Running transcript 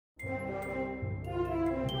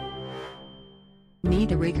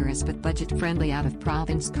Need a rigorous but budget-friendly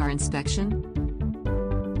out-of-province car inspection?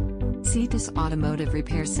 Cetus Automotive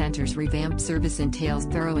Repair Center's revamped service entails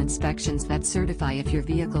thorough inspections that certify if your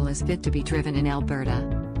vehicle is fit to be driven in Alberta.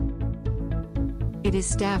 It is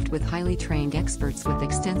staffed with highly trained experts with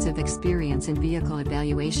extensive experience in vehicle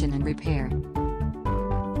evaluation and repair.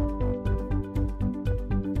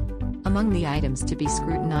 Among the items to be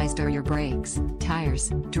scrutinized are your brakes, tires,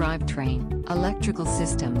 drivetrain, electrical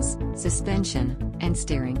systems, suspension, and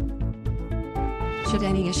steering. Should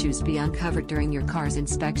any issues be uncovered during your car's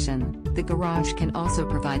inspection, the garage can also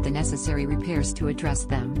provide the necessary repairs to address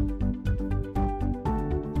them.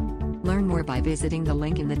 Learn more by visiting the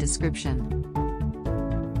link in the description.